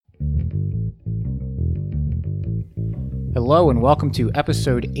Hello and welcome to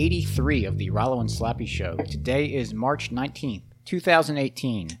episode 83 of the Rollo and Slappy Show. Today is March 19th,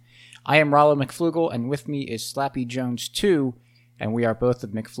 2018. I am Rollo McFlugel, and with me is Slappy Jones 2, and we are both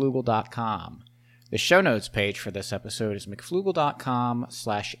of McFlugel.com. The show notes page for this episode is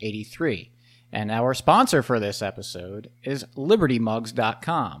McFlugel.com/83. And our sponsor for this episode is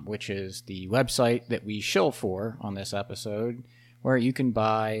LibertyMugs.com, which is the website that we shill for on this episode, where you can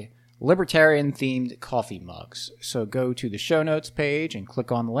buy libertarian-themed coffee mugs. So go to the show notes page and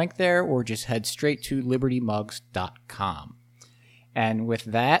click on the link there, or just head straight to LibertyMugs.com. And with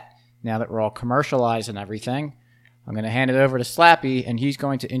that, now that we're all commercialized and everything, I'm going to hand it over to Slappy, and he's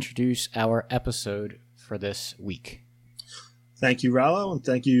going to introduce our episode for this week. Thank you, Rollo, and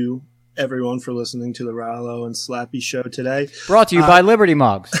thank you, everyone, for listening to the Rollo and Slappy Show today. Brought to you by Liberty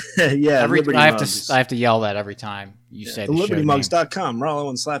Mugs. Yeah, Liberty Mugs. I have to yell that every time you say the show name. LibertyMugs.com, Rollo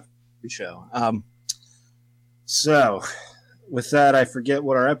and Slappy Show. So, with that, I forget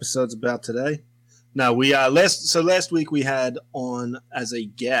what our episode's about today. No, we last week we had on as a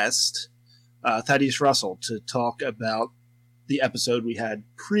guest Thaddeus Russell to talk about the episode we had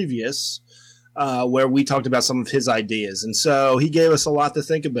previous, where we talked about some of his ideas. And so he gave us a lot to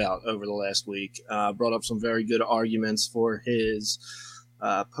think about over the last week, brought up some very good arguments for his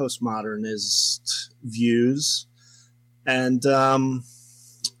postmodernist views. And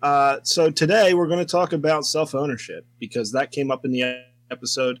so today we're going to talk about self-ownership, because that came up in the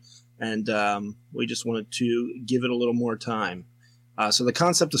episode, and we just wanted to give it a little more time. So the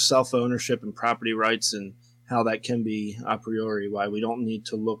concept of self-ownership and property rights, and how that can be a priori, why we don't need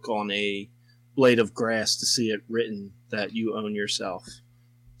to look on a blade of grass to see it written that you own yourself.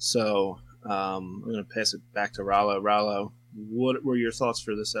 So I'm going to pass it back to Rollo. Rollo, what were your thoughts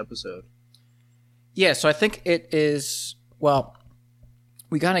for this episode? Yeah, so I think it is, well,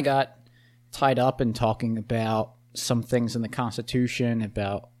 we kind of got tied up in talking about some things in the Constitution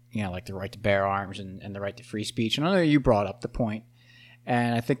about, like the right to bear arms and the right to free speech. And I know you brought up the point,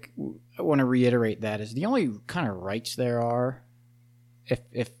 and I think I want to reiterate that is the only kind of rights there are, if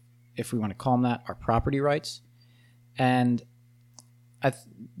we want to call them that, are property rights. And I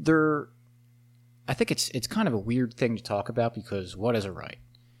think it's kind of a weird thing to talk about, because what is a right?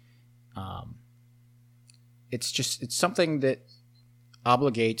 It's something that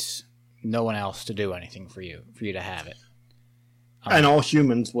obligates no one else to do anything for you to have it. And all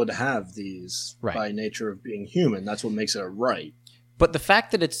humans would have these, right, by nature of being human. That's what makes it a right. But the fact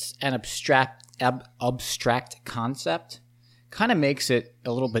that it's an abstract concept kind of makes it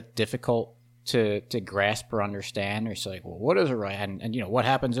a little bit difficult to grasp or understand. Or it's like, well, what is a right? And what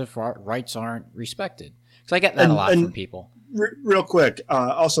happens if our rights aren't respected? Because I get that a lot from people. Real quick,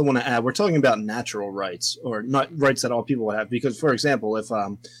 I also want to add, we're talking about natural rights, or not rights that all people would have. Because, for example, if I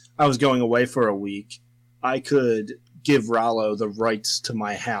was going away for a week, I could give Rollo the rights to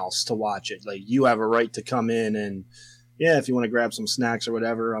my house to watch it. Like, you have a right to come in and, if you want to grab some snacks or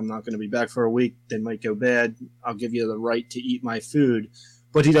whatever, I'm not going to be back for a week. They might go bad. I'll give you the right to eat my food.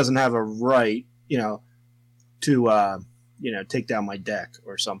 But he doesn't have a right, to, take down my deck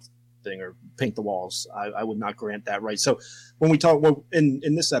or something, or paint the walls. I would not grant that right. So when we talk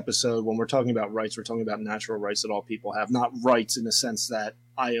in this episode, when we're talking about rights, we're talking about natural rights that all people have, not rights in the sense that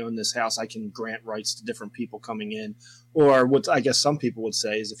I own this house, I can grant rights to different people coming in. Or what I guess some people would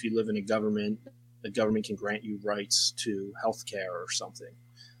say is, if you live in a government, the government can grant you rights to health care or something.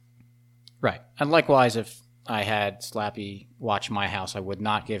 Right. And likewise, if I had Slappy watch my house, I would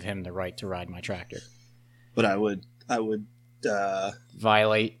not give him the right to ride my tractor. But I would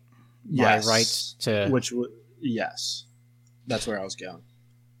violate my rights to... Yes. That's where I was going.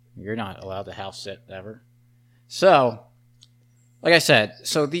 You're not allowed to house sit ever. So, like I said,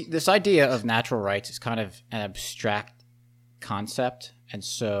 this idea of natural rights is kind of an abstract concept, and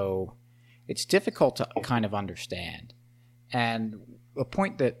so it's difficult to kind of understand. And a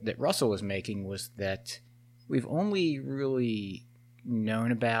point that Russell was making was that we've only really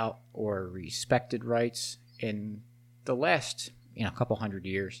known about or respected rights in the last couple hundred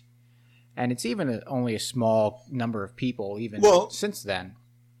years. And it's even only a small number of people since then.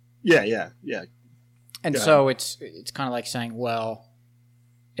 Yeah. And so it's kind of like saying, well,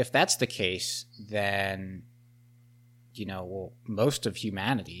 if that's the case, then, most of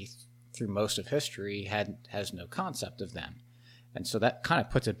humanity through most of history has no concept of them. And so that kind of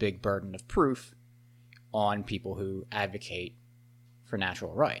puts a big burden of proof on people who advocate for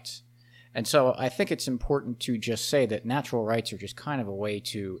natural rights. And so I think it's important to just say that natural rights are just kind of a way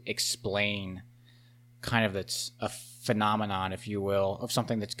to explain kind of that's a phenomenon, if you will, of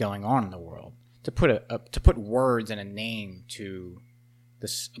something that's going on in the world. To put words and a name to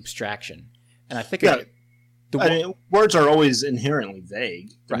this abstraction. And I think words are always inherently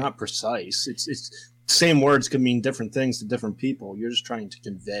vague. They're Right. not precise. It's same words can mean different things to different people. You're just trying to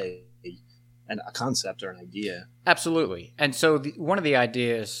convey a concept or an idea. Absolutely. And so one of the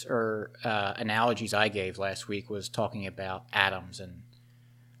ideas or analogies I gave last week was talking about atoms. And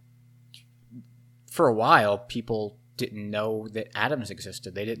for a while, people didn't know that atoms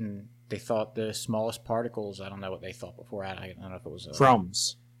existed. They thought the smallest particles, I don't know what they thought before. I don't know if it was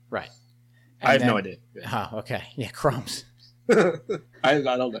crumbs. Right. I have no idea. Oh, okay. Yeah, crumbs. I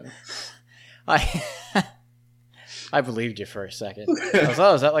don't know. I believed you for a second. I was,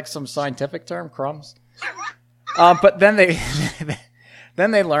 is that like some scientific term, crumbs? But then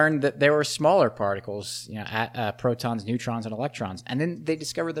they learned that there were smaller particles, protons, neutrons, and electrons. And then they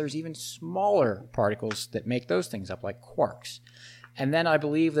discovered there's even smaller particles that make those things up, like quarks. And then I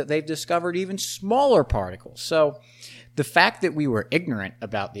believe that they've discovered even smaller particles. So the fact that we were ignorant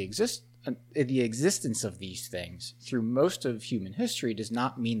about the existence of these things through most of human history does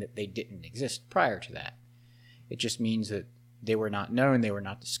not mean that they didn't exist prior to that. It just means that they were not known, they were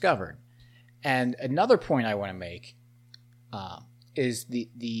not discovered. And another point I want to make is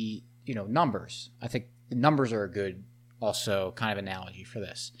the numbers. I think the numbers are a good also kind of analogy for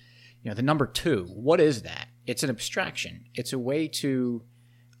this. The number 2, what is that? It's an abstraction. It's a way to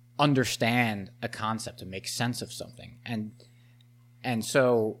understand a concept, to make sense of something. And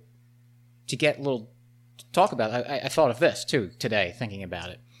so to talk about it, I thought of this too today, thinking about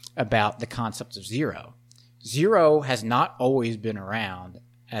it, about the concept of zero. Zero has not always been around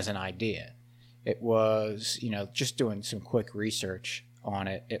as an idea. It was, just doing some quick research on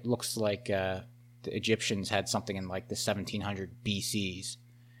it, it looks like the Egyptians had something in like the 1700 BCs.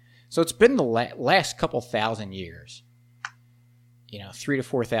 So it's been the last couple thousand years, 3,000 to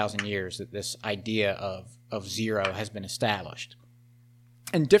 4,000 years that this idea of zero has been established.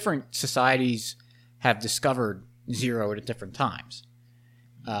 And different societies have discovered zero at different times.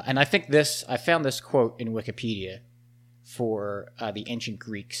 And I found this quote in Wikipedia for the ancient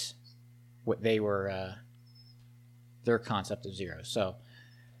Greeks, what they were, their concept of zero. So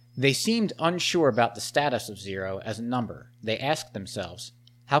they seemed unsure about the status of zero as a number. They asked themselves,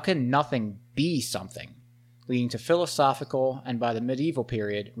 how can nothing be something? Leading to philosophical and, by the medieval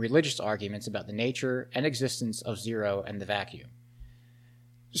period, religious arguments about the nature and existence of zero and the vacuum.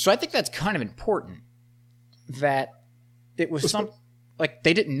 So I think that's kind of important, that it was like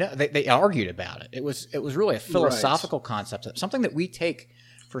they didn't know. They argued about it. It was really a philosophical concept, something that we take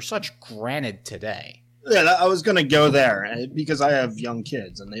for such granted today. Yeah, I was going to go there because I have young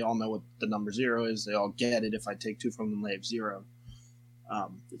kids and they all know what the number zero is. They all get it. If I take 2 from them, they have 0.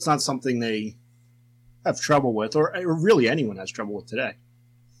 It's not something they have trouble with, or really anyone has trouble with today.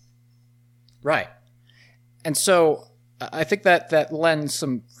 Right. And so I think that lends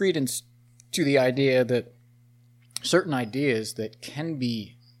some credence to the idea that certain ideas that can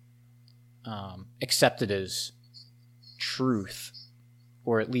be accepted as truth,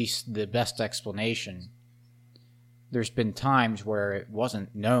 or at least the best explanation, there's been times where it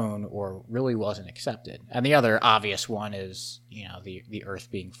wasn't known or really wasn't accepted. And the other obvious one is, the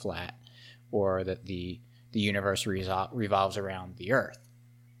Earth being flat, or that the universe revolves around the Earth.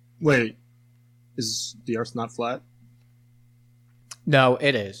 Wait, is the Earth not flat? No,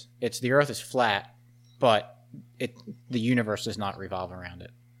 it is. The Earth is flat, but the universe does not revolve around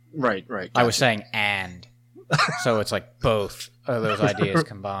it. Right. Gotcha. I was saying and. So it's like both of those ideas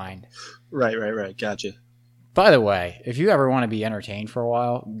combined. Right. Gotcha. By the way, if you ever want to be entertained for a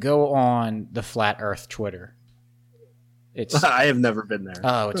while, go on the Flat Earth Twitter. I have never been there.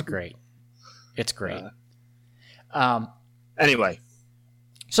 Oh, it's great. It's great. Anyway.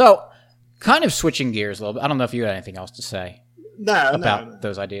 So, kind of switching gears a little bit. I don't know if you had anything else to say about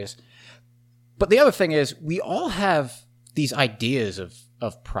those ideas. But the other thing is, we all have these ideas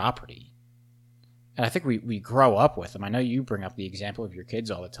of property. And I think we grow up with them. I know you bring up the example of your kids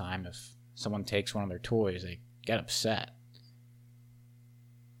all the time. If someone takes one of their toys, they get upset.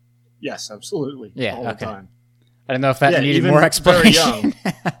 Yes, absolutely. Yeah, all the time. I don't know if that needed more explanation.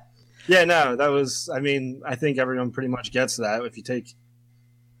 Very young. Yeah, no, that was, I think everyone pretty much gets that. If you take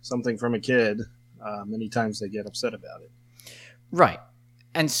something from a kid, many times they get upset about it. Right.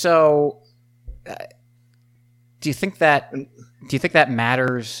 And so, do you think that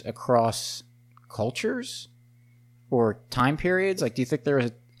matters across cultures or time periods? Like, do you think there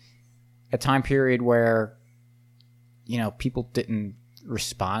was a time period where, people didn't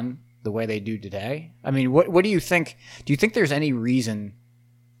respond the way they do today? I mean, what do you think? Do you think there's any reason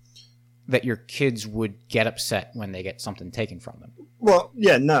that your kids would get upset when they get something taken from them? Well,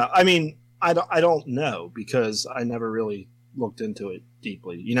 yeah, no. I don't know, because I never really looked into it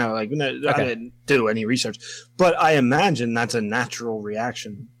deeply. You know, like no, I Okay. didn't do any research, but I imagine that's a natural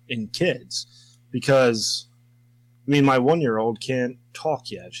reaction in kids because, I mean, my 1-year-old can't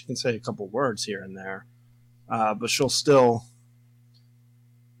talk yet. She can say a couple words here and there, but she'll still,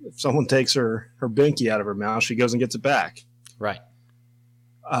 if someone takes her binky out of her mouth, she goes and gets it back. Right.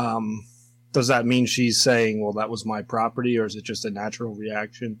 Does that mean she's saying, well, that was my property, or is it just a natural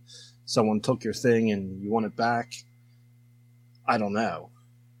reaction? Someone took your thing and you want it back? I don't know.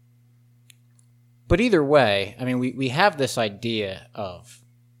 But either way, I mean, we have this idea of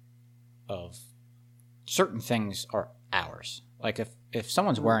certain things are ours. Like if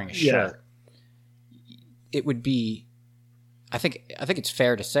someone's wearing a shirt, it would be. I think it's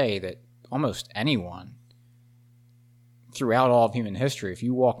fair to say that almost anyone throughout all of human history, if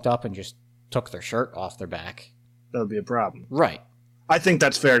you walked up and just took their shirt off their back, That would be a problem. right? I think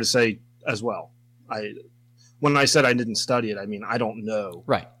that's fair to say as well. When I said I didn't study it, I mean I don't know.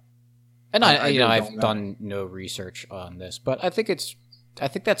 Right. And I really I've don't know. done no research on this, but I think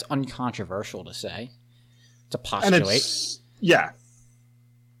that's uncontroversial to say, to And postulate. it's yeah.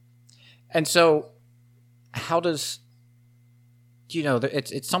 And so, how does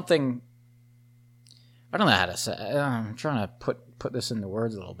it's something. I don't know how to say. I'm trying to put this into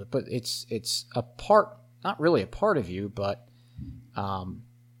words a little bit, but it's a part, not really a part of you, but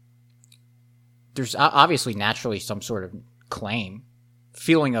there's obviously naturally some sort of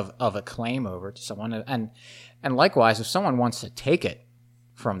feeling of a claim over to someone, and likewise, if someone wants to take it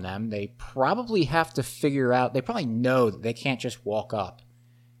from them, they probably have to figure out. They probably know that they can't just walk up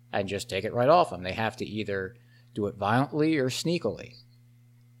and just take it right off them. They have to either do it violently or sneakily.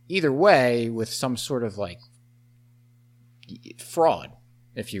 Either way, with some sort of like fraud,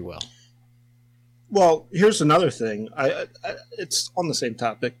 if you will. Well, here's another thing. It's on the same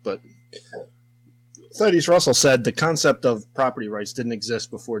topic, but Thaddeus Russell said the concept of property rights didn't exist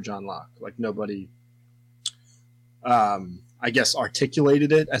before John Locke. Like nobody, I guess,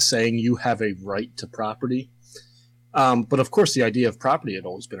 articulated it as saying you have a right to property. But of course, the idea of property had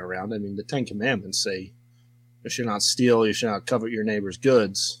always been around. I mean, the Ten Commandments say you should not steal, you should not covet your neighbor's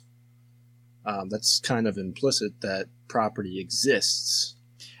goods. That's kind of implicit that property exists.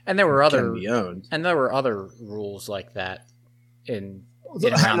 And there were can be owned. and there were other rules like that in The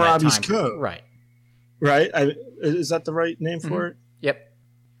around that Hammurabi's time. Code. Right. Right? Is that the right name for it? Yep.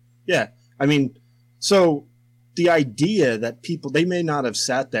 Yeah. I mean, so the idea that people, they may not have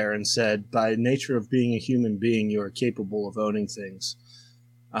sat there and said, by nature of being a human being, you are capable of owning things.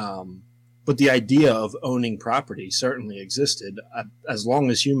 But the idea of owning property certainly existed as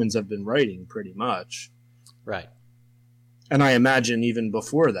long as humans have been writing, pretty much. Right. And I imagine even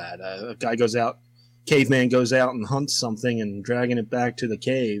before that, a guy caveman goes out and hunts something and dragging it back to the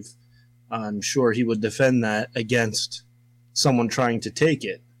cave. I'm sure he would defend that against someone trying to take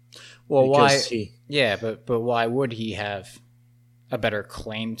it. Well, why? He, Yeah, but why would he have a better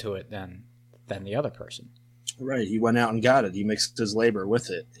claim to it than the other person? right, he went out and got it. He mixed his labor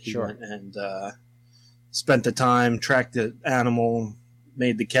with it. He Sure. went and spent the time, tracked the animal,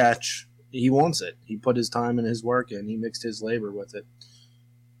 made the catch. He wants it. He put his time and his work in. He mixed his labor with it,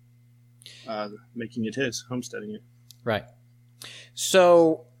 making it his, homesteading it. Right.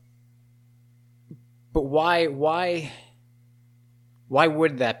 So, but why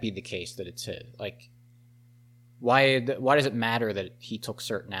would that be the case that it's his? Like, why does it matter that he took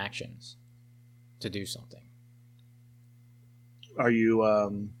certain actions to do something? Are you...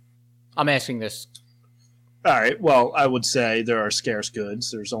 I'm asking this. All right. Well, I would say there are scarce goods.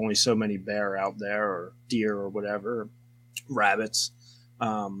 There's only so many bear out there, or deer, or whatever, rabbits,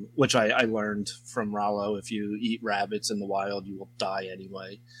 which I learned from Rollo. If you eat rabbits in the wild, you will die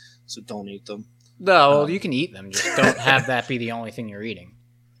anyway. So don't eat them. No, you can eat them. Just don't have that be the only thing you're eating.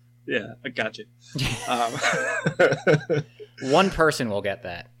 Yeah, I got you. One person will get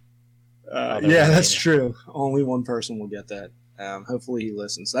that. Yeah, that's true. Only one person will get that. Hopefully he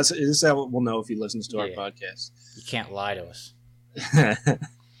listens. This is how we'll know if he listens to our podcast. You can't lie to us.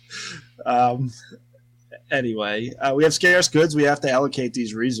 Anyway, we have scarce goods. We have to allocate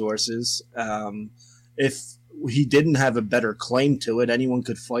these resources. If he didn't have a better claim to it, anyone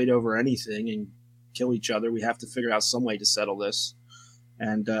could fight over anything and kill each other. We have to figure out some way to settle this.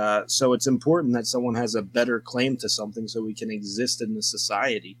 And so it's important that someone has a better claim to something so we can exist in the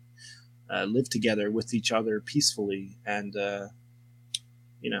society, live together with each other peacefully, and,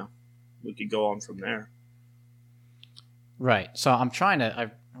 we could go on from there. Right. So I'm trying to.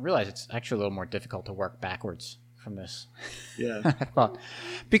 I realize it's actually a little more difficult to work backwards from this. Yeah. I thought,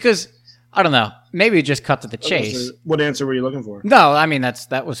 because I don't know. Maybe just cut to the chase. What answer were you looking for? No, I mean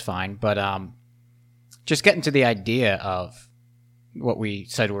that was fine, but just getting to the idea of what we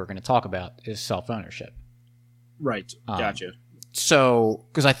said we were going to talk about is self-ownership. Right. Gotcha. So,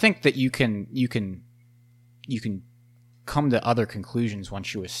 because I think that you can come to other conclusions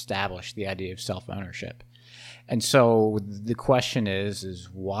once you establish the idea of self-ownership. And so the question is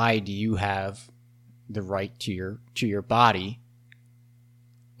why do you have the right to your body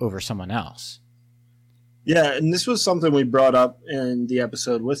over someone else? Yeah, and this was something we brought up in the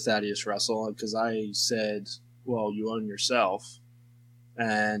episode with Thaddeus Russell, because I said, well, you own yourself.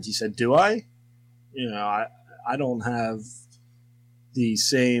 And he said, do I? I don't have the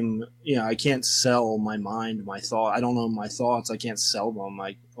same, I can't sell my mind, my thought. I don't own my thoughts. I can't sell them.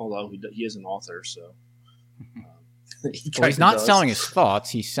 Although he is an author, so. He's not selling his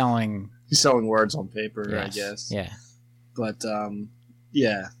thoughts. He's selling words on paper, yes, I guess. Yeah. But,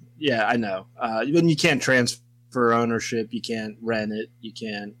 yeah, I know. When you can't transfer ownership, you can't rent it, you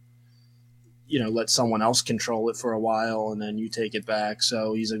can't, let someone else control it for a while and then you take it back.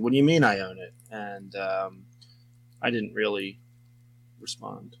 So he's like, what do you mean I own it? And I didn't really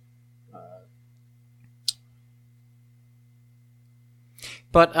respond.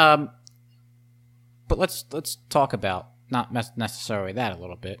 But let's talk about not necessarily that a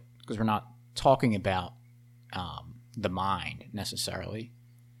little bit, because we're not talking about the mind necessarily.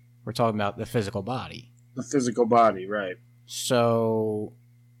 We're talking about the physical body. The physical body, right. So,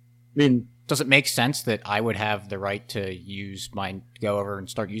 I mean, does it make sense that I would have the right to go over and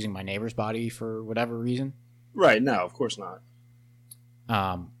start using my neighbor's body for whatever reason? Right. No, of course not.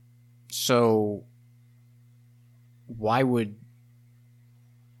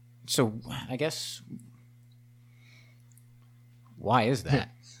 So I guess, why is that?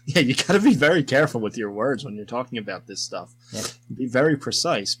 Yeah, you got to be very careful with your words when you're talking about this stuff. Yeah. Be very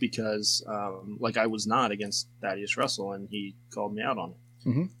precise, because, I was not against Thaddeus Russell, and he called me out on it.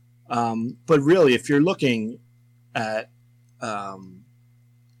 Mm-hmm. But really, if you're looking at,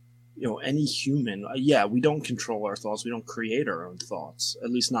 any human, we don't control our thoughts. We don't create our own thoughts, at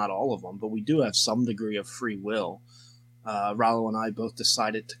least not all of them, but we do have some degree of free will. Rollo and I both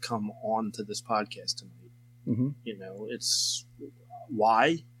decided to come on to this podcast tonight. Mm-hmm. It's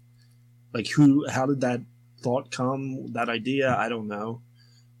why? How did that thought come, that idea? I don't know.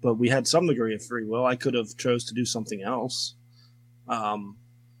 But we had some degree of free will. I could have chose to do something else.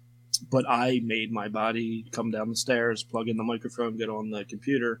 But I made my body come down the stairs, plug in the microphone, get on the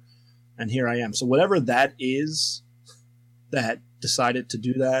computer, and here I am. So whatever that is that decided to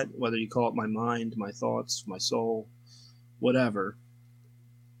do that, whether you call it my mind, my thoughts, my soul, whatever,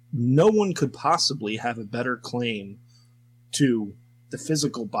 no one could possibly have a better claim to the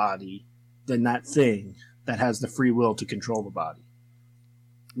physical body than that thing that has the free will to control the body.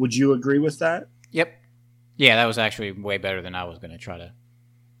 Would you agree with that? Yep. Yeah, that was actually way better than I was going to try to.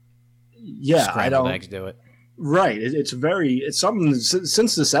 Yeah, I don't. Eggs do it. Right. It's something.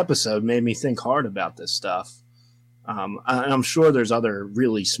 Since this episode made me think hard about this stuff. And I'm sure there's other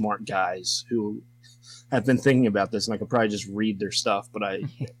really smart guys who have been thinking about this, and I could probably just read their stuff, but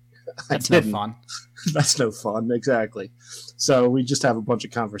That's no fun. That's no fun, exactly. So we just have a bunch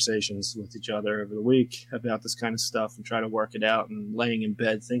of conversations with each other over the week about this kind of stuff and try to work it out, and laying in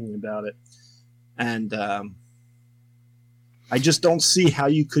bed thinking about it. And I just don't see how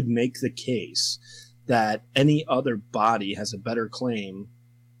you could make the case that any other body has a better claim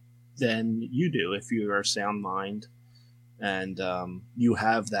than you do if you are a sound mind and you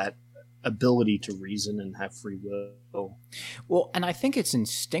have that ability to reason and have free will. Well, and I think it's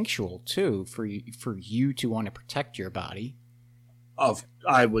instinctual too for you to want to protect your body.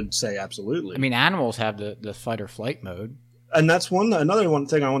 I would say absolutely. I mean, animals have the fight or flight mode, and that's another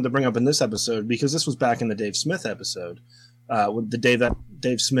thing I wanted to bring up in this episode, because this was back in the Dave Smith episode, with the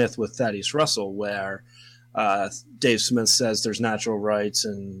Dave Smith with Thaddeus Russell, where Dave Smith says there's natural rights,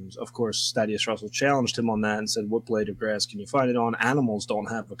 and of course Thaddeus Russell challenged him on that and said, what blade of grass can you find it on? Animals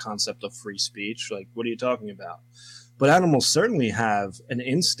don't have a concept of free speech. Like, what are you talking about? But animals certainly have an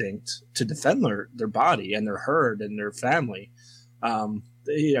instinct to defend their body and their herd and their family.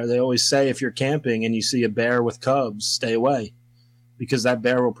 They always say, if you're camping and you see a bear with cubs, stay away, because that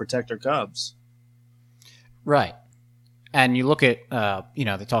bear will protect their cubs. Right. And you look at,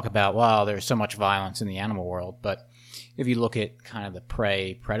 they talk about, wow, there's so much violence in the animal world. But if you look at kind of the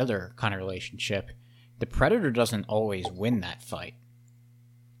prey-predator kind of relationship, the predator doesn't always win that fight.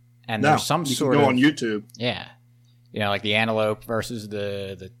 And there's some sort of... go on YouTube. Yeah. Like the antelope versus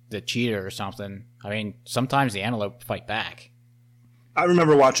the cheetah or something. I mean, sometimes the antelope fight back. I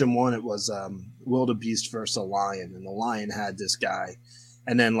remember watching one. It was wildebeest versus a lion, and the lion had this guy,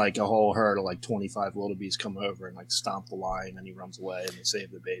 And then like a whole herd of like 25 wildebeest come over and like stomp the lion, and he runs away and they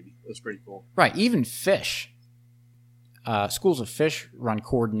save the baby. It was pretty cool. Right. Even fish. Schools of fish run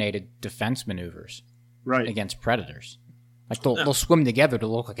coordinated defense maneuvers against predators. Like they'll swim together to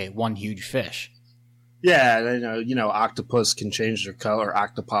look like one huge fish. Yeah, octopus can change their color,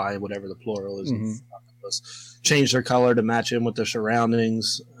 octopi, whatever the plural is of octopus, change their color to match in with their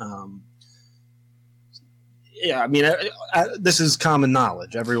surroundings. Yeah, I mean, this is common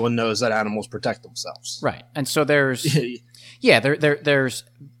knowledge. Everyone knows that animals protect themselves. Right. And so there's there's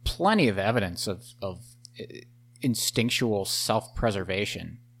plenty of evidence of instinctual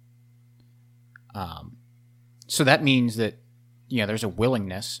self-preservation. So that means that there's a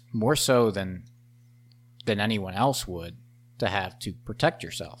willingness, more so than anyone else would, to have to protect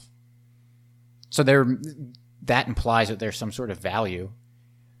yourself. So that implies that there's some sort of value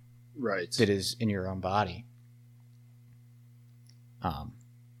that is in your own body.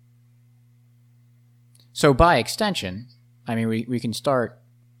 So by extension, I mean, we can start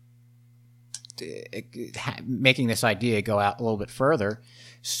making this idea go out a little bit further.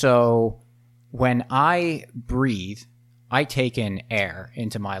 So when I breathe, I take in air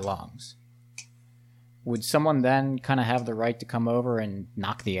into my lungs. Would someone then kind of have the right to come over and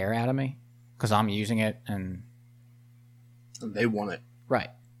knock the air out of me because I'm using it and they want it? Right.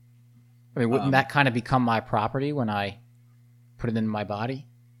 I mean, wouldn't that kind of become my property when I put it in my body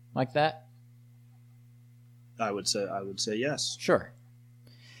like that? I would say yes. Sure.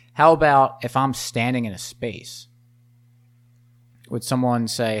 How about if I'm standing in a space? Would someone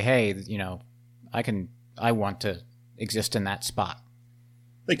say, "Hey, I want to exist in that spot"?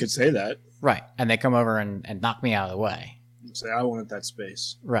 They could say that. Right. And they come over and knock me out of the way. Say, I wanted that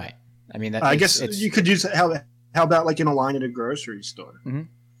space. Right. I mean, I guess you could use how about like in a line at a grocery store? Mm-hmm.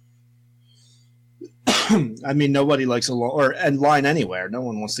 I mean, nobody likes a long line anywhere. No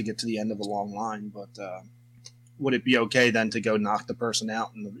one wants to get to the end of a long line. But would it be okay then to go knock the person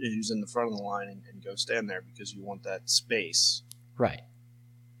out who's in the front of the line and go stand there because you want that space? Right.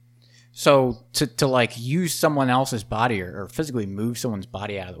 So to like use someone else's body or physically move someone's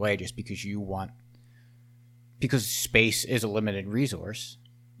body out of the way just because because space is a limited resource.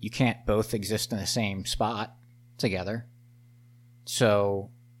 You can't both exist in the same spot together.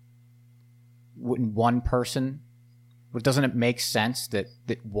 So wouldn't one person, doesn't it make sense that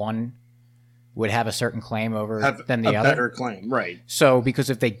one would have a certain claim than the other? A better claim, right. So because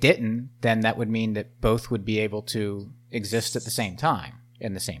if they didn't, then that would mean that both would be able to exist at the same time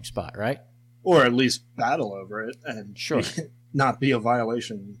in the same spot, right? Or at least battle over it and sure. Not be a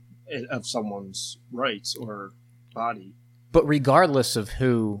violation of someone's rights or body. But regardless of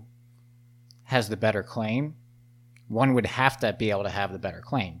who has the better claim, one would have to be able to have the better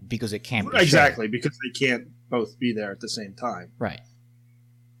claim because it can't be exactly shared. Because they can't both be there at the same time. Right.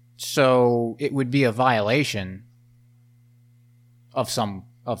 So it would be a violation of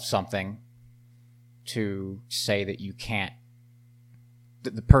something to say that you can't,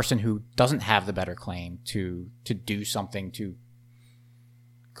 that the person who doesn't have the better claim to do something to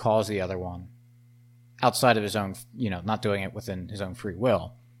cause the other one outside of his own, not doing it within his own free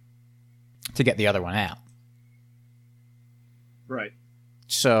will to get the other one out. Right.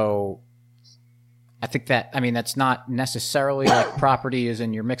 So I think that's not necessarily like property as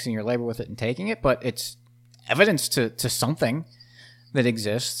in you're mixing your labor with it and taking it, but it's evidence to something that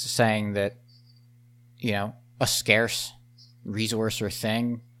exists saying that, a scarce resource or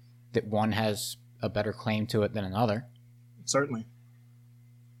thing, that one has a better claim to it than another. Certainly.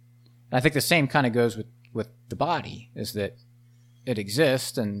 And I think the same kind of goes with the body, is that it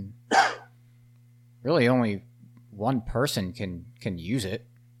exists and really only one person can use it,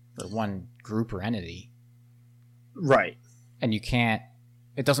 or one group or entity. Right. And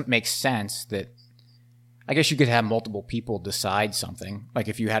it doesn't make sense that, I guess you could have multiple people decide something. Like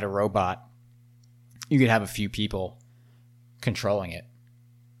if you had a robot, you could have a few people controlling it.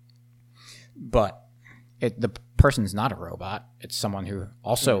 But the person's not a robot. It's someone who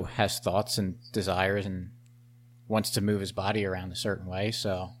also has thoughts and desires and wants to move his body around a certain way.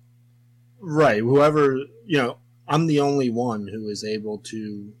 So, right. Whoever, I'm the only one who is able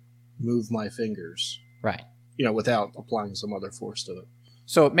to move my fingers. Right. Without applying some other force to it.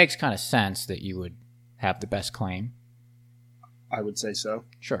 So it makes kind of sense that you would have the best claim. I would say so.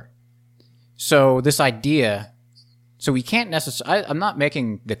 Sure. So this idea, so we can't necessarily, I'm not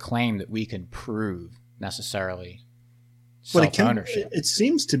making the claim that we can prove necessarily self-ownership. It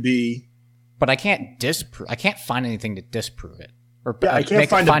seems to be. But I can't find anything to disprove it. Or I can't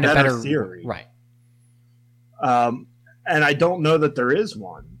find a better theory. Right. And I don't know that there is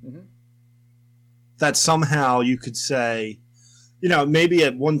one. Mm-hmm. That somehow you could say, maybe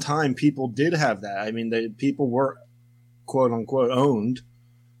at one time people did have that. I mean, people were quote unquote owned.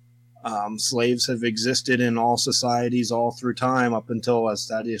 Slaves have existed in all societies all through time up until, as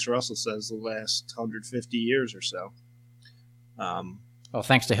Thaddeus Russell says, the last 150 years or so. Well,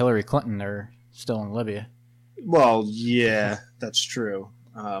 thanks to Hillary Clinton, they're still in Libya. Well, yeah, that's true.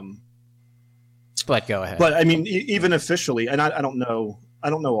 But go ahead. But I mean, even officially, and I don't know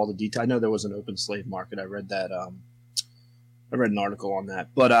all the details. I know there was an open slave market. I read that. I read an article on that.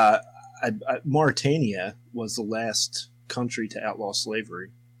 But Mauritania was the last country to outlaw slavery,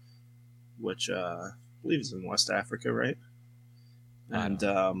 which I believe is in West Africa, right? And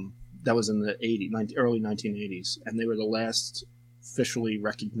that was in the early 1980s, and they were the last officially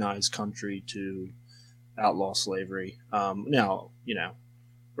recognized country to outlaw slavery. Now,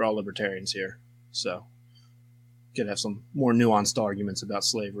 we're all libertarians here, so could have some more nuanced arguments about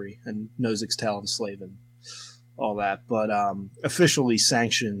slavery and Nozick's Tale of the Slave and all that. But officially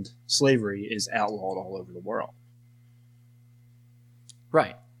sanctioned slavery is outlawed all over the world.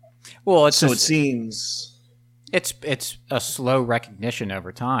 Right. Well, it seems it's a slow recognition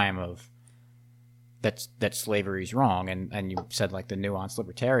over time of that slavery's wrong, and you said like the nuanced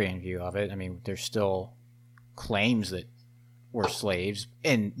libertarian view of it. I mean, there's still claims that we're slaves,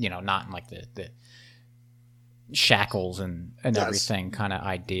 and not in like the shackles and everything kind of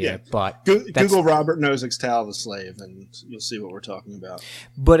idea. Yeah. But Google Robert Nozick's Tale of the Slave, and you'll see what we're talking about.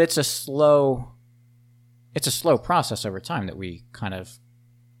 But it's a slow process over time that we kind of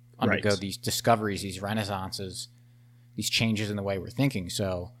undergo these discoveries, these renaissances, these changes in the way we're thinking.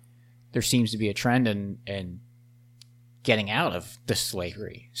 So there seems to be a trend in getting out of the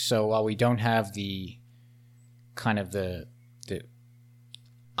slavery. So while we don't have the kind of the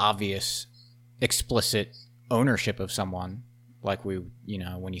obvious, explicit ownership of someone, like we,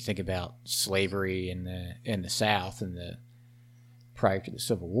 when you think about slavery in the South and prior to the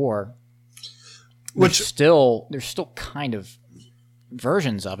Civil War, there's still kind of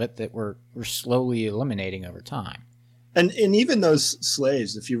versions of it that we're slowly eliminating over time. And even those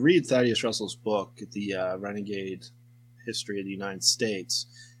slaves, if you read Thaddeus Russell's book, The Renegade History of the United States,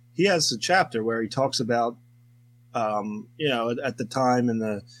 he has a chapter where he talks about, at the time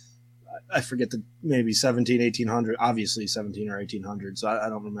in I forget maybe 1800, obviously 17 or 1800. So I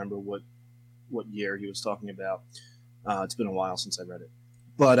don't remember what year he was talking about. It's been a while since I read it.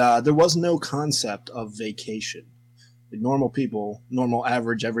 But there was no concept of vacation. Like normal people, normal,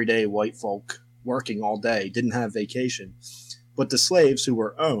 average, everyday white folk working all day didn't have vacation. But the slaves who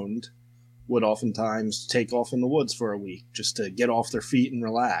were owned would oftentimes take off in the woods for a week just to get off their feet and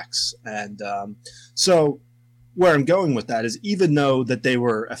relax. And so where I'm going with that is, even though that they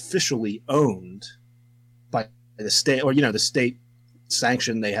were officially owned by the state, or the state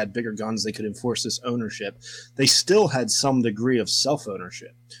sanctioned, they had bigger guns, they could enforce this ownership, they still had some degree of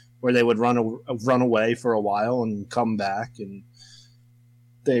self-ownership, where they would run away for a while and come back, and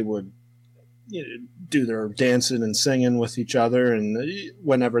they would do their dancing and singing with each other, and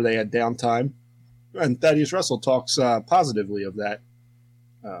whenever they had downtime. And Thaddeus Russell talks positively of that.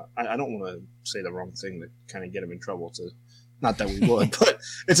 I don't want to say the wrong thing that kind of get him in trouble. Not that we would, but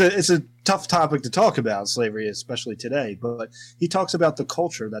it's a tough topic to talk about, slavery, especially today. But he talks about the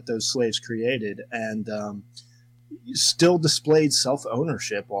culture that those slaves created, and still displayed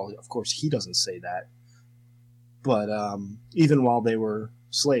self-ownership. Well, of course, he doesn't say that, but even while they were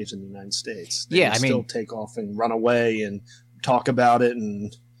slaves in the United States, they would still take off and run away and talk about it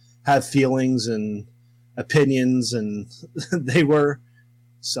and have feelings and opinions, and they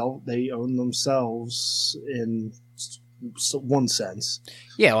own themselves in one sense.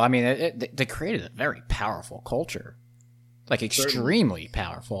 Yeah, well, I mean, they created a very powerful culture, like extremely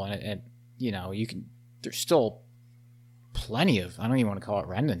powerful, and you can. There's still plenty of, I don't even want to call it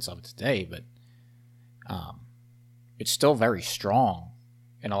remnants of it today, but it's still very strong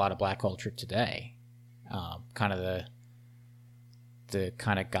in a lot of black culture today. Kind of the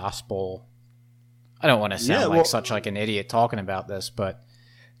kind of gospel. I don't want to sound such like an idiot talking about this, but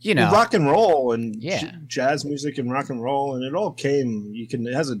rock and roll and jazz music and rock and roll, and it all came.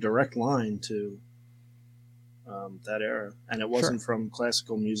 It has a direct line to that era, and it wasn't from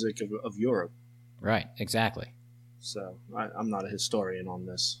classical music of Europe. Right, exactly. So I'm not a historian on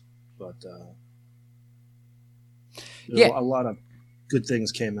this, but a lot of good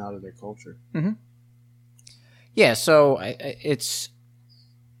things came out of their culture. Mm-hmm. Yeah, so I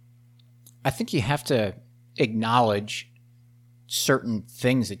think you have to acknowledge certain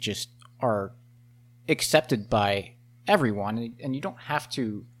things that just are accepted by everyone, and you don't have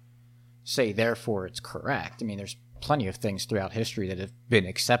to say therefore it's correct. I mean, there's plenty of things throughout history that have been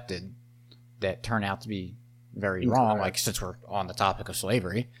accepted that turn out to be very wrong. Like, since we're on the topic of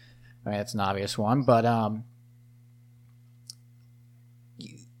slavery, I mean, that's an obvious one. But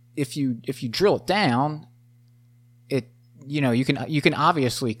if you drill it down, you can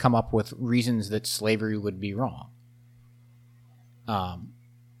obviously come up with reasons that slavery would be wrong.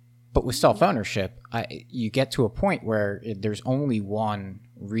 But with self-ownership, you get to a point where there's only one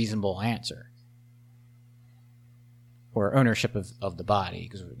reasonable answer. Or ownership of the body,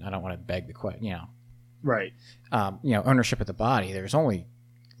 because I don't want to beg the question, Right. Ownership of the body, there's only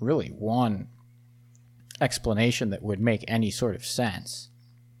really one explanation that would make any sort of sense.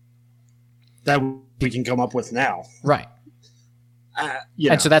 That we can come up with now. Right.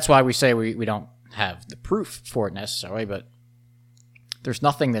 And so that's why we say we don't have the proof for it necessarily, but there's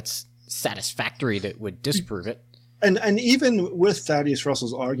nothing that's satisfactory that would disprove it. And even with Thaddeus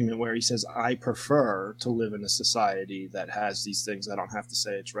Russell's argument where he says, I prefer to live in a society that has these things, I don't have to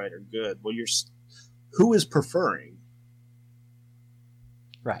say it's right or good. Well, who is preferring?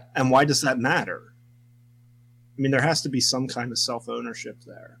 Right. And why does that matter? I mean, there has to be some kind of self-ownership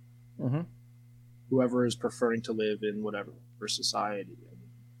there. Mm-hmm. Whoever is preferring to live in whatever society.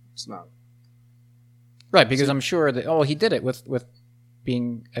 It's not. Right, because I'm sure that, he did it with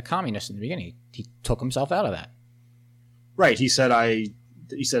being a communist in the beginning. He took himself out of that. Right. He said, I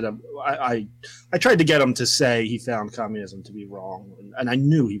tried to get him to say he found communism to be wrong, and I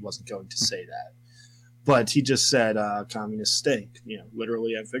knew he wasn't going to say that. But he just said, communists stink,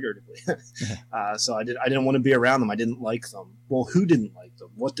 literally and figuratively. So I didn't want to be around them. I didn't like them. Well, who didn't like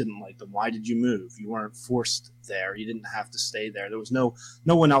them? What didn't like them? Why did you move? You weren't forced there. You didn't have to stay there. There was no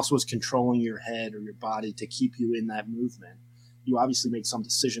one else was controlling your head or your body to keep you in that movement. You obviously made some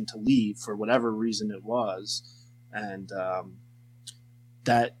decision to leave for whatever reason it was. And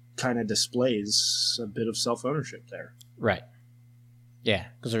that kind of displays a bit of self-ownership there. Right. Yeah,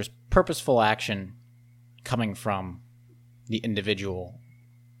 because there's purposeful action coming from the individual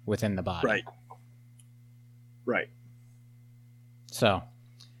within the body. Right. So,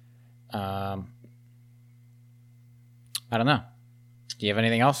 I don't know. Do you have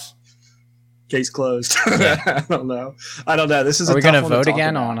anything else? Case closed. Yeah. I don't know. This is. Are we going to vote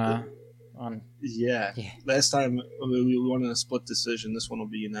again on? Yeah. Last time we won a split decision. This one will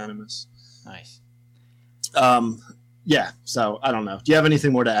be unanimous. Nice. Yeah. So I don't know. Do you have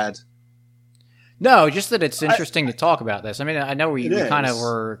anything more to add? No, just that it's interesting to talk about this. I mean, I know we kind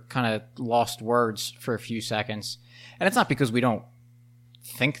of lost words for a few seconds, and it's not because we don't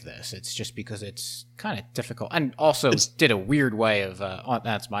think this. It's just because it's kind of difficult, and also did a weird way of.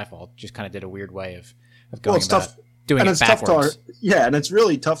 That's my fault. Just kind of did a weird way of going about doing it backwards. And it's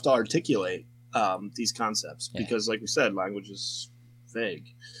really tough to articulate these concepts because, like we said, language is vague.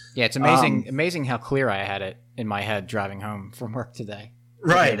 Yeah, it's amazing how clear I had it in my head driving home from work today.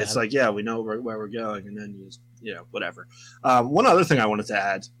 Right. It's like, we know where we're going, and then whatever. One other thing I wanted to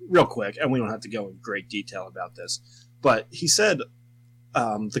add real quick, and we don't have to go in great detail about this, but he said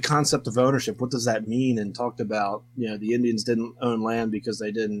the concept of ownership, what does that mean? And talked about, the Indians didn't own land because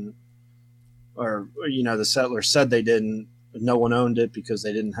they didn't, or the settlers said they didn't, no one owned it because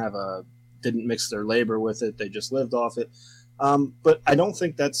they didn't mix their labor with it. They just lived off it. But I don't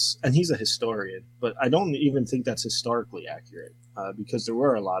think that's, and he's a historian, but I don't even think that's historically accurate because there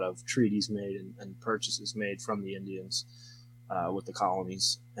were a lot of treaties made and purchases made from the Indians with the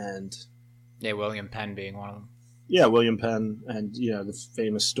colonies. And William Penn being one of them. Yeah, William Penn, and the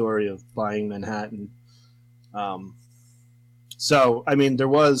famous story of buying Manhattan. So, I mean, there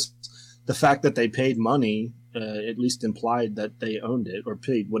was the fact that they paid money, at least implied that they owned it or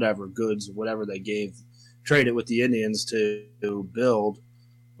paid whatever goods, whatever they gave, traded with the Indians to build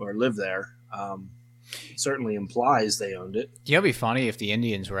or live there. It certainly implies they owned it. It'd be funny if the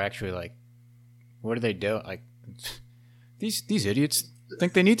Indians were actually like, what do they do? Like, these idiots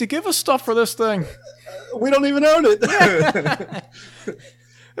think they need to give us stuff for this thing. We don't even own it.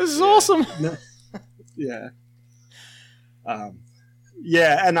 This is awesome. Yeah.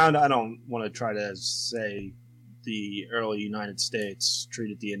 And I don't want to try to say the early United States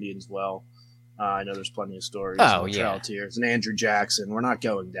treated the Indians well. I know there's plenty of stories. Trail Tears and Andrew Jackson. We're not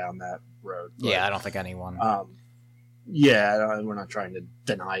going down that road. But, I don't think anyone. We're not trying to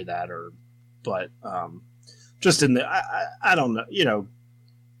deny that, but just in the, I don't know,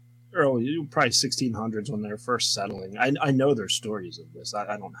 early, probably 1600s when they're first settling. I know there's stories of this.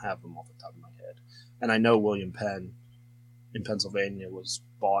 I don't have them off the top of my head. And I know William Penn in Pennsylvania was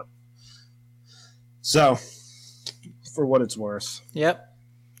bought. So, for what it's worth. Yep.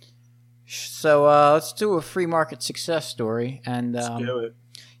 So let's do a free market success story. And let's do it.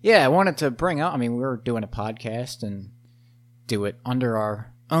 Yeah, I wanted to bring up, we were doing a podcast and do it under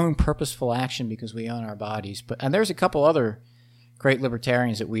our own purposeful action because we own our bodies. And there's a couple other great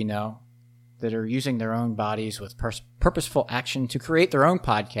libertarians that we know that are using their own bodies with purposeful action to create their own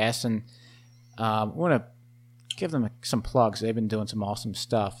podcasts. And I want to give them some plugs. They've been doing some awesome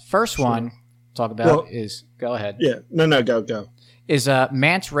stuff. First one talk about is, go ahead. Yeah, no, go. Is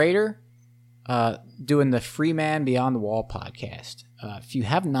Mance Raider doing the Free Man Beyond the Wall podcast. If you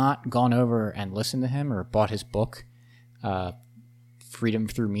have not gone over and listened to him or bought his book, Freedom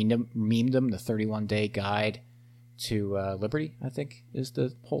Through Memedom, the 31-Day Guide to Liberty, I think is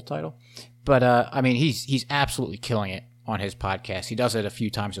the whole title. But I mean, he's absolutely killing it on his podcast. He does it a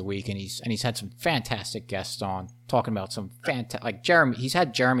few times a week, and he's had some fantastic guests on talking about some fantastic, like Jeremy. He's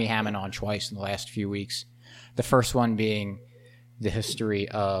had Jeremy Hammond on twice in the last few weeks. The first one being the history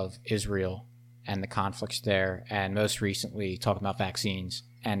of Israel and the conflicts there, and most recently talking about vaccines.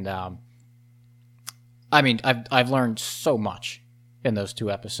 And I mean, I've learned so much in those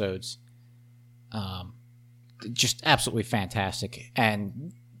 2 episodes. Just absolutely fantastic.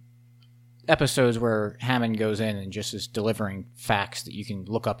 And episodes where Hammond goes in and just is delivering facts that you can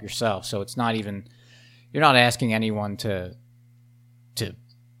look up yourself. So it's not even, you're not asking anyone to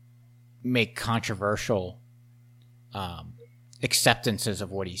make controversial acceptances of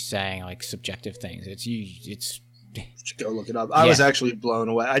what he's saying, like subjective things. It's go look it up. I was actually blown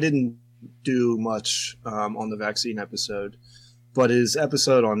away. I didn't do much on the vaccine episode, but his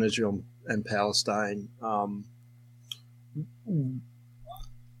episode on Israel and Palestine,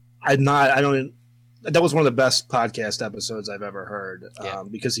 that was one of the best podcast episodes I've ever heard,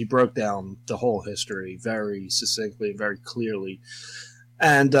 because he broke down the whole history very succinctly and very clearly.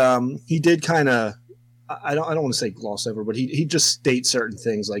 And he did kind of, I don't want to say gloss over, but he just states certain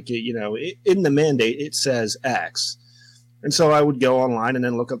things like, in the mandate, it says X. And so I would go online and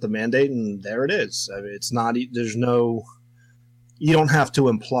then look up the mandate, and there it is. I mean, it's not, there's no, you don't have to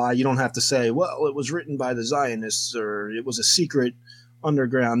imply, you don't have to say, well, it was written by the Zionists or it was a secret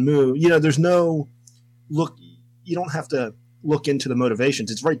underground move. There's no look, you don't have to look into the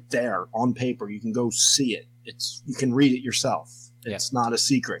motivations. It's right there on paper. You can go see it. You can read it yourself. It's not a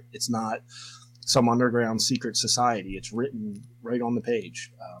secret. It's not some underground secret society. It's written right on the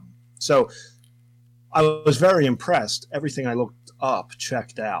page. So I was very impressed. Everything I looked up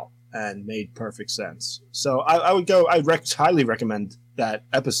checked out and made perfect sense. So I would go, I highly recommend that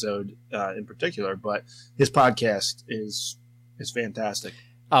episode in particular, but his podcast is fantastic.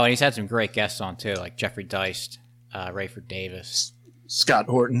 Oh, and he's had some great guests on too, like Jeffrey Deist, Rayford Davis, Scott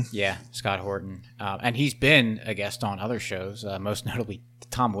Horton. Yeah, Scott Horton. And he's been a guest on other shows, most notably the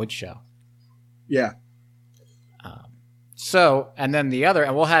Tom Woods Show. Yeah. So, and then the other,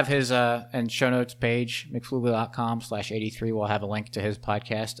 and we'll have his and show notes page, mcflugel.com/83. We'll have a link to his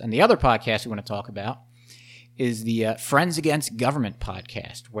podcast. And the other podcast we want to talk about is the Friends Against Government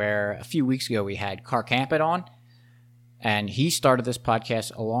podcast, where a few weeks ago we had Car Campit on, and he started this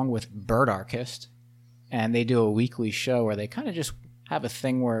podcast along with Birdarchist, and they do a weekly show where they kind of just have a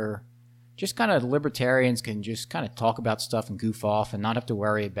thing where just kind of libertarians can just kind of talk about stuff and goof off and not have to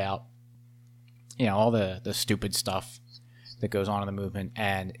worry about, all the stupid stuff that goes on in the movement.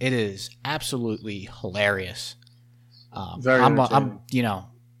 And it is absolutely hilarious. I'm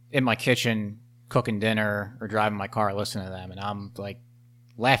in my kitchen cooking dinner or driving my car listening to them, and I'm like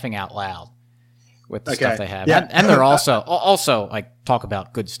laughing out loud with the stuff they have. Yeah. And they're also like talk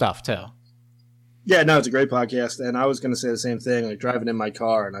about good stuff too. Yeah, no, it's a great podcast, and I was going to say the same thing, like driving in my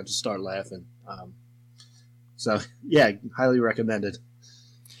car, and I just start laughing. So, yeah, highly recommended.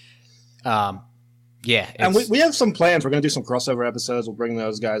 Yeah. And we have some plans. We're going to do some crossover episodes. We'll bring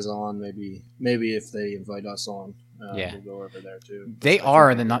those guys on, maybe if they invite us on. We'll go over there, too. They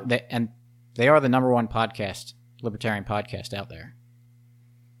are the number one podcast, libertarian podcast out there.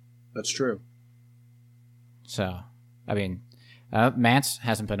 That's true. So, I mean, Mance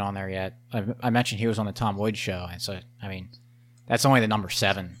hasn't been on there yet. I mentioned he was on the Tom Woods Show, and so I mean, that's only the number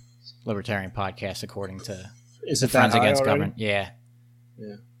 7 libertarian podcast according to the Friends Against already? Government. Yeah.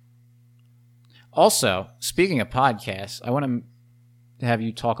 Also, speaking of podcasts, I want to have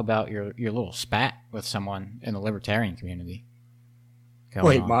you talk about your little spat with someone in the libertarian community.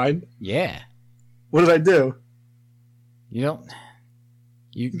 Wait, mine? Yeah. What did I do? You're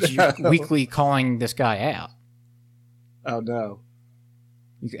weekly calling this guy out. Oh, no.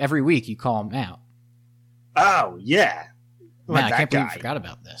 Every week you call him out. Oh, yeah. Man, I can't believe you forgot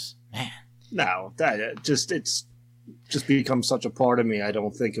about this. Man. No, it's just become such a part of me. I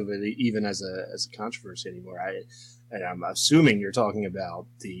don't think of it even as a controversy anymore. I'm assuming you're talking about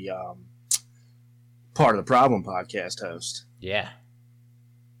the Part of the Problem podcast host. Yeah.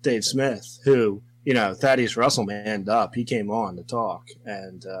 Dave Smith, who Thaddeus Russell manned up. He came on to talk,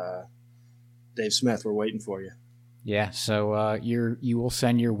 and Dave Smith, we're waiting for you. Yeah, so you will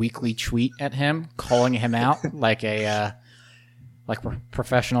send your weekly tweet at him, calling him out like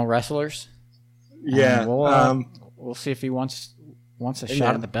professional wrestlers. Yeah, we'll see if he wants a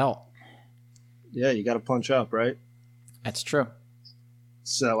shot at the belt. Yeah, you got to punch up, right? That's true.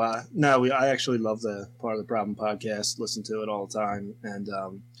 So I actually love the Part of the Problem podcast. Listen to it all the time, and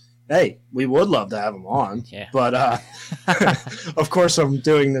hey, we would love to have him on. Yeah. But of course, I'm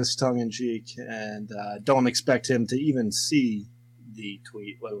doing this tongue in cheek, and don't expect him to even see the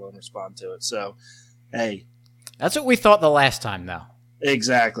tweet, let alone respond to it. So, hey, that's what we thought the last time, though.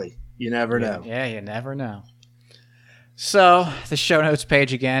 Exactly. You never know. Yeah, you never know. So the show notes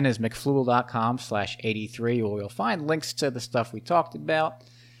page again is mcflugel.com/83, where you'll find links to the stuff we talked about,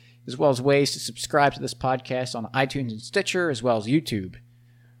 as well as ways to subscribe to this podcast on iTunes and Stitcher, as well as YouTube.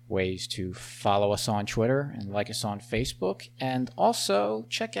 Ways to follow us on Twitter and like us on Facebook, and also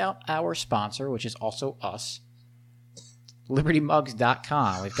check out our sponsor, which is also us,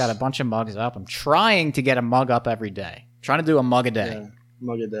 libertymugs.com. We've got a bunch of mugs up. I'm trying to get a mug up every day. Trying to do a mug a day. Yeah,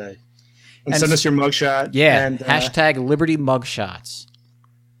 mug a day. And send us your mugshot. Yeah, and, hashtag Liberty Mugshots.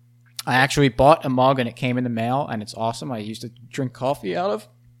 I actually bought a mug and it came in the mail, and it's awesome. I used to drink coffee out of,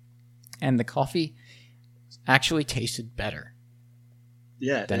 and the coffee actually tasted better.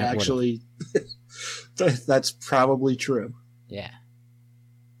 Yeah, actually, that's probably true. Yeah.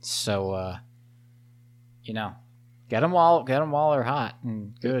 So, get them while they're hot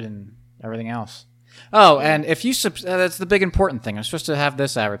and good and everything else. Oh, and if you that's the big important thing. I'm supposed to have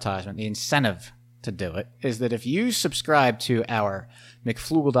this advertisement. The incentive to do it is that if you subscribe to our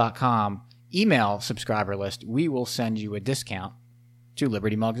mcflugel.com email subscriber list, we will send you a discount to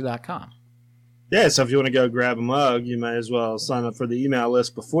libertymugs.com. Yeah, so if you want to go grab a mug, you might as well sign up for the email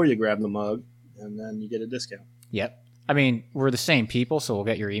list before you grab the mug, and then you get a discount. Yep. I mean, we're the same people, so we'll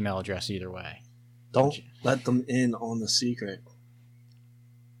get your email address either way. Don't let them in on the secret.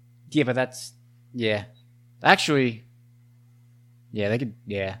 Yeah, but that's... Yeah. Actually, yeah, they could...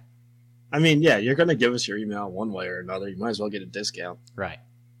 Yeah. I mean, yeah, you're going to give us your email one way or another. You might as well get a discount. Right.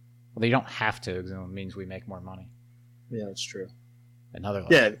 Well, they don't have to, because it means we make more money. Yeah, that's true. Another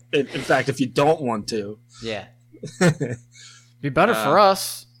one. Yeah, in fact, if you don't want to. Yeah. Be better for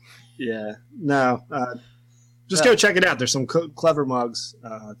us. Yeah. No. Just go check it out. There's some clever mugs.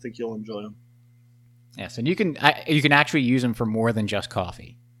 I think you'll enjoy them. Yes, and you can actually use them for more than just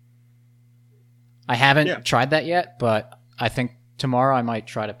coffee. I haven't tried that yet, but I think tomorrow I might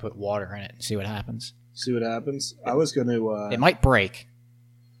try to put water in it and see what happens. See what happens? I was going to... it might break.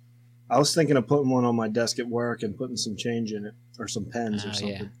 I was thinking of putting one on my desk at work and putting some change in it or some pens or something.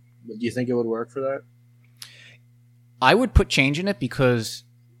 Yeah. But do you think it would work for that? I would put change in it because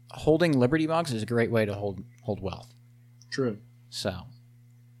holding Liberty mugs is a great way to hold wealth. True. So...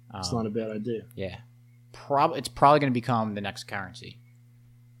 it's not a bad idea. Yeah. It's probably going to become the next currency.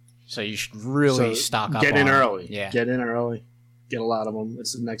 So you should really stock up. Get in early. Yeah. Get in early. Get a lot of them.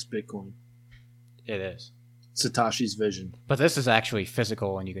 It's the next Bitcoin. It is. Satoshi's vision. But this is actually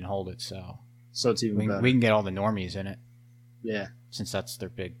physical and you can hold it, so it's even better. We can get all the normies in it. Yeah. Since that's their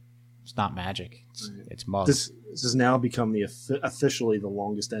big... It's not magic. It's mugs. This has now become officially the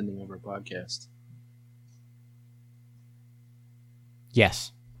longest ending of our podcast.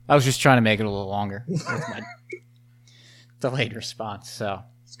 Yes. I was just trying to make it a little longer. With my delayed response, so...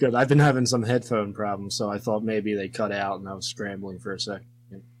 It's good. I've been having some headphone problems, so I thought maybe they cut out and I was scrambling for a second.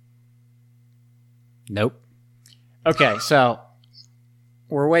 Nope. Okay, so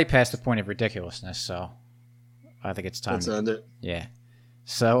we're way past the point of ridiculousness, so I think it's time to end it. Yeah.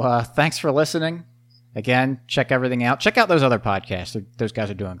 So thanks for listening. Again, check everything out. Check out those other podcasts. Those guys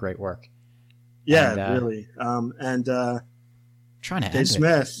are doing great work. Yeah, really. Trying to Dave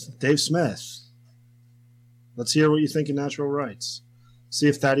Smith. Let's hear what you think of natural rights. See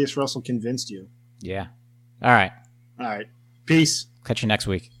if Thaddeus Russell convinced you. Yeah. All right. Peace. Catch you next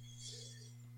week.